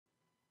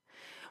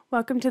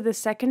Welcome to the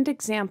second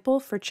example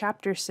for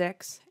Chapter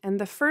 6, and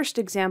the first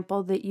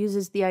example that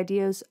uses the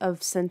ideas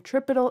of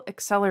centripetal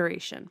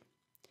acceleration.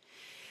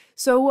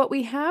 So what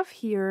we have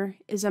here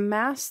is a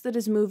mass that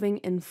is moving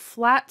in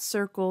flat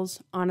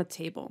circles on a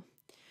table.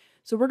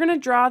 So we're going to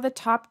draw the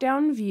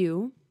top-down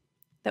view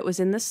that was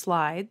in the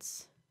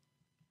slides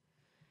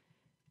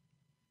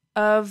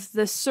of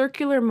the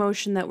circular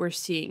motion that we're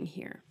seeing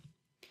here.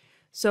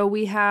 So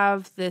we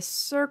have this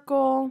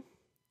circle,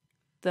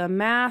 the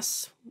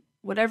mass,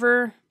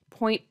 whatever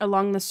point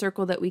along the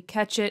circle that we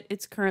catch it,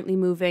 it's currently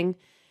moving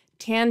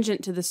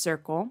tangent to the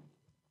circle.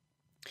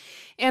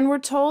 And we're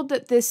told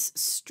that this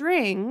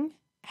string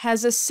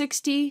has a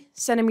 60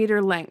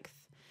 centimeter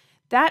length.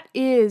 That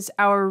is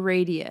our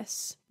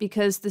radius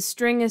because the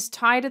string is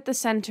tied at the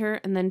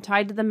center and then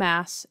tied to the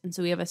mass, and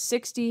so we have a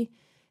 60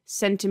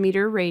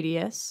 centimeter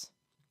radius.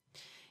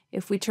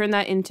 If we turn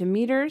that into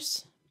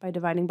meters by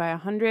dividing by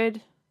 100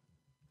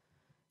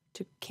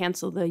 to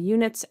cancel the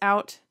units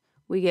out,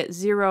 we get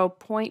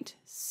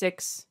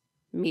 0.6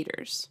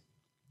 meters.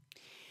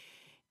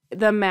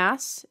 The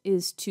mass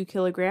is 2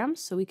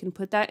 kilograms, so we can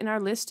put that in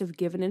our list of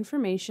given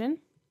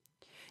information.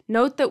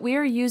 Note that we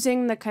are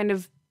using the kind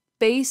of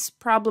base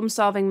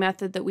problem-solving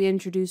method that we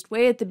introduced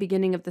way at the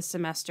beginning of the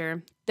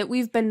semester, that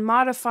we've been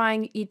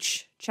modifying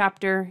each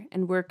chapter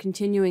and we're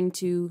continuing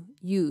to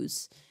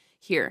use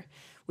here.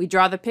 We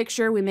draw the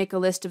picture, we make a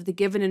list of the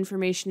given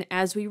information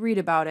as we read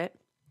about it,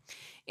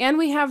 and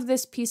we have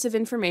this piece of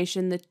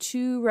information, the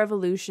 2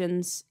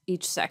 revolutions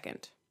each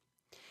second.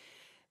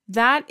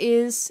 That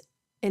is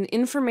an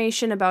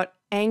information about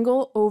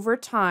angle over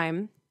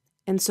time,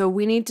 and so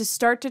we need to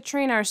start to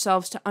train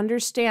ourselves to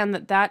understand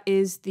that that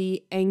is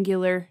the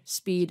angular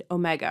speed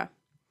omega.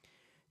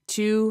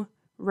 2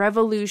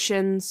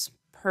 revolutions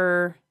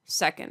per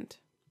second.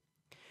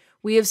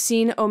 We have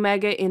seen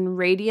omega in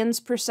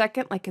radians per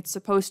second like it's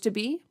supposed to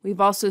be. We've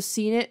also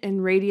seen it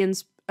in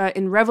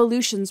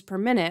revolutions per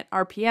minute,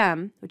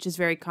 RPM, which is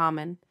very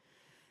common.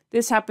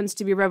 This happens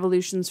to be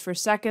revolutions per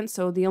second,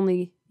 so the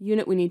only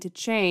unit we need to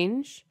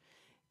change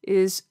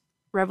is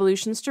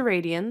revolutions to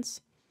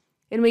radians,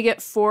 and we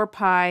get 4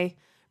 pi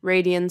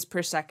radians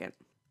per second,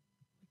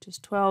 which is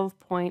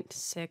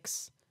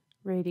 12.6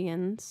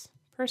 radians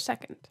per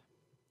second.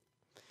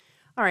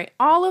 All right,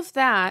 all of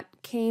that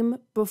came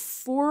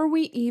before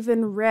we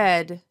even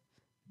read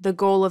the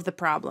goal of the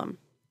problem.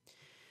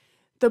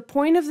 The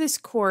point of this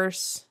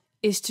course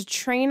is to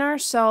train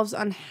ourselves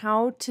on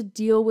how to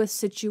deal with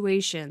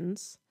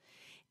situations,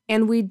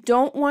 and we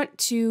don't want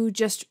to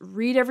just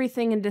read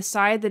everything and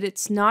decide that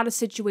it's not a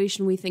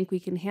situation we think we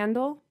can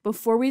handle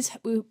before we've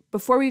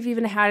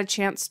even had a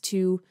chance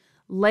to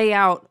lay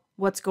out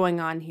what's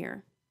going on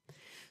here.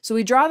 So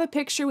we draw the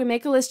picture, we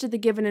make a list of the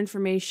given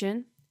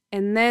information,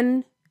 and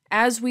then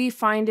as we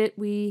find it,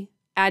 we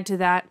add to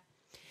that.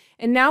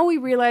 And now we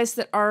realize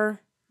that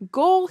our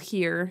goal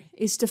here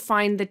is to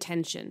find the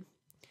tension.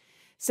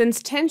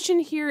 Since tension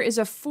here is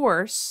a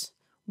force,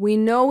 we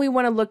know we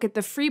want to look at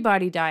the free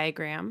body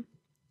diagram.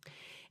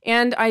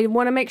 And I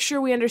want to make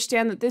sure we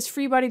understand that this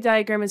free body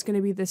diagram is going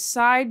to be the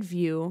side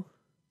view,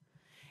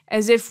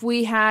 as if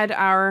we had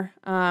our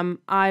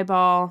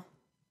eyeball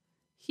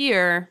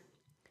here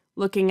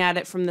looking at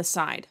it from the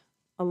side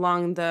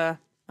along the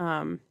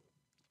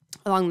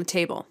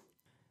table.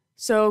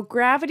 So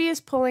gravity is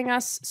pulling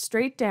us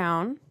straight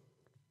down,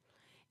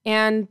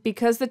 and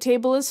because the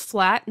table is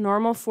flat,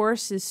 normal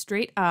force is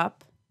straight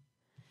up.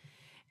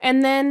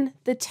 And then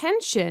the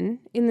tension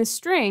in the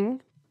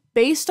string,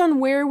 based on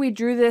where we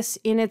drew this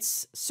in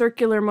its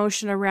circular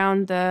motion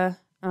around the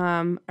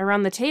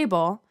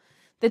table,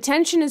 the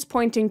tension is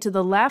pointing to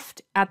the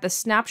left at the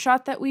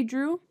snapshot that we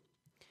drew,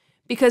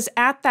 because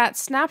at that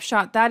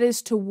snapshot, that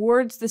is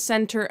towards the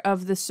center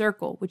of the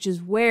circle, which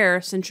is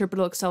where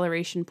centripetal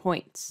acceleration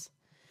points.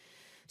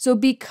 So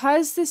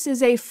because this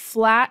is a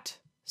flat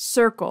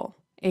circle,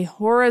 a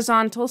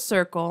horizontal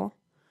circle,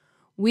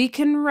 we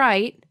can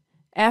write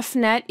F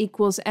net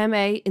equals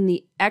ma in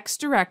the x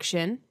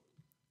direction.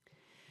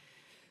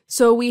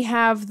 So we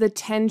have the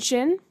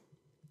tension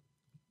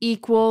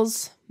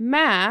equals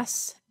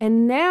mass,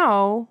 and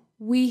now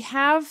we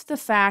have the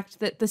fact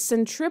that the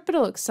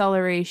centripetal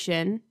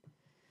acceleration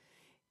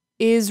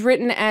is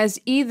written as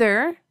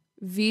either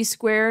v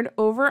squared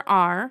over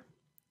r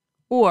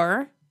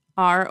or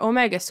r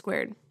omega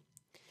squared.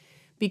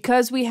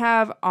 Because we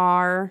have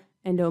r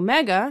and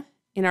omega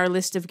in our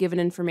list of given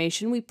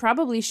information, we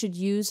probably should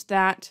use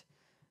that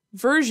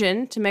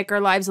version to make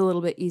our lives a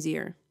little bit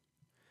easier.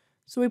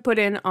 So we put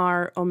in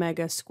r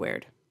omega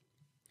squared.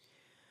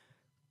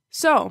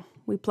 So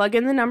we plug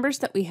in the numbers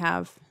that we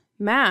have.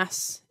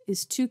 Mass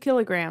is 2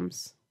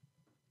 kilograms.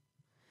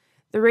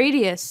 The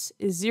radius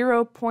is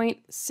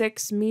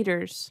 0.6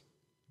 meters.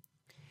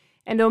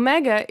 And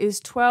omega is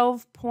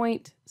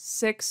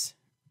 12.6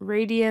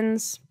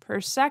 radians per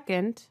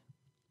second.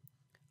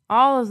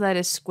 All of that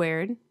is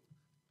squared.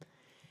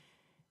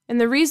 And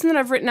the reason that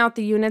I've written out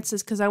the units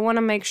is because I want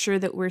to make sure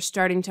that we're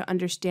starting to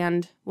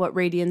understand what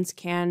radians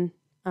can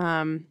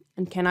and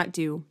cannot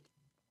do.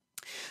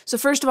 So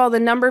first of all, the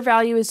number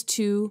value is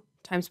 2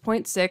 times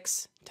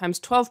 0.6 times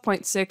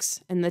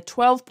 12.6, and the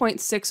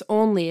 12.6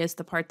 only is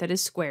the part that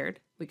is squared.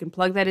 We can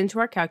plug that into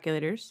our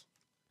calculators.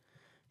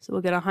 So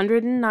we'll get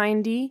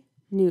 190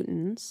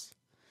 newtons.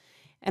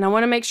 And I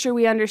want to make sure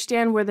we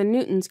understand where the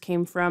newtons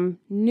came from.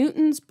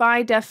 Newtons,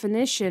 by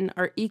definition,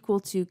 are equal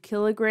to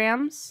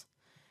kilograms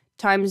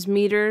times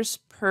meters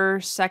per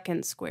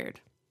second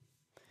squared.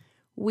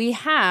 We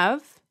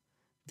have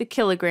the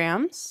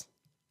kilograms,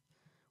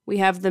 we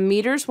have the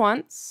meters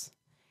once,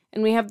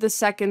 and we have the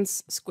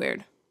seconds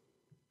squared.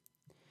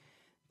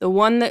 The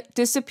one that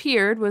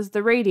disappeared was the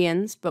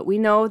radians, but we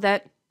know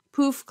that,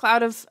 poof,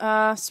 cloud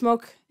of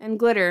smoke and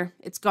glitter,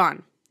 it's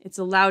gone. It's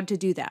allowed to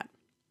do that.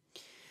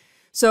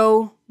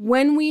 So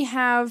when we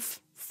have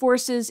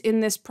forces in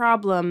this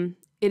problem,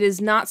 it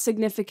is not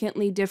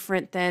significantly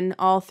different than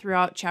all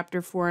throughout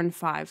chapter 4 and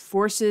 5.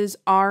 Forces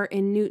are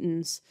in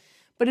newtons,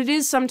 but it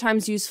is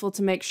sometimes useful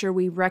to make sure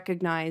we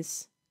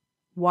recognize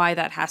why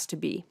that has to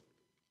be.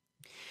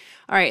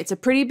 All right, it's a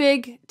pretty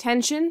big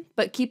tension,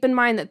 but keep in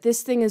mind that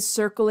this thing is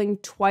circling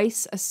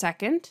twice a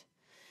second.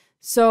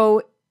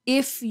 So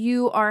if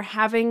you are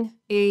having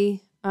a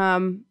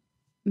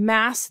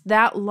mass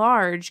that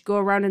large go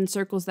around in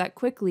circles that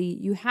quickly,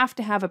 you have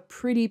to have a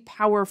pretty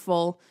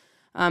powerful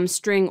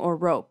string or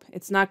rope.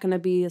 It's not going to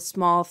be a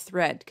small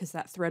thread because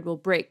that thread will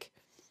break.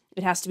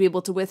 It has to be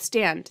able to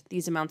withstand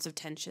these amounts of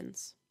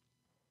tensions.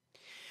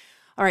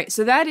 All right,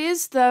 so that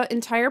is the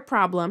entire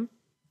problem.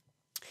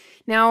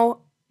 Now,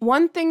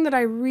 one thing that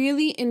I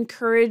really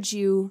encourage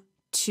you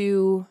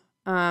to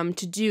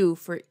do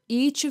for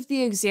each of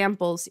the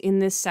examples in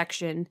this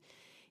section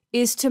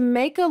is to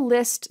make a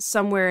list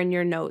somewhere in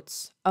your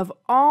notes of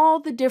all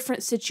the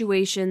different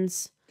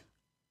situations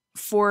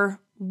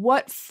for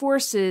what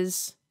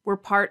forces were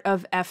part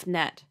of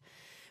FNet.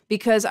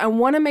 Because I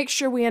want to make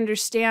sure we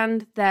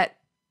understand that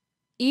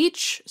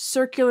each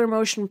circular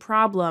motion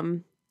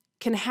problem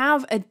can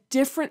have a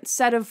different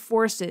set of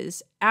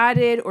forces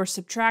added or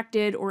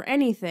subtracted or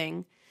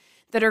anything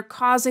that are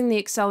causing the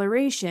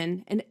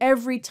acceleration, and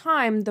every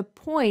time the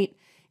point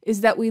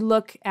is that we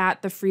look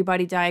at the free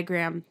body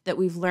diagram that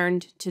we've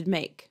learned to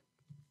make.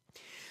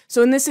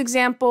 So in this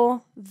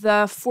example,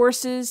 the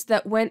forces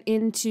that went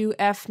into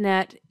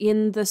FNet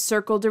in the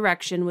circle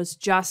direction was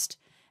just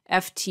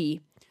FT.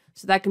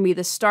 So that can be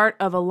the start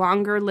of a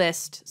longer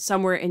list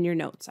somewhere in your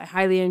notes. I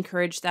highly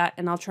encourage that,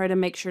 and I'll try to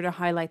make sure to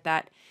highlight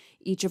that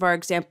each of our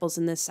examples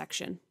in this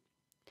section.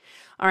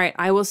 All right,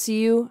 I will see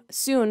you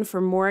soon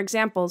for more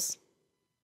examples.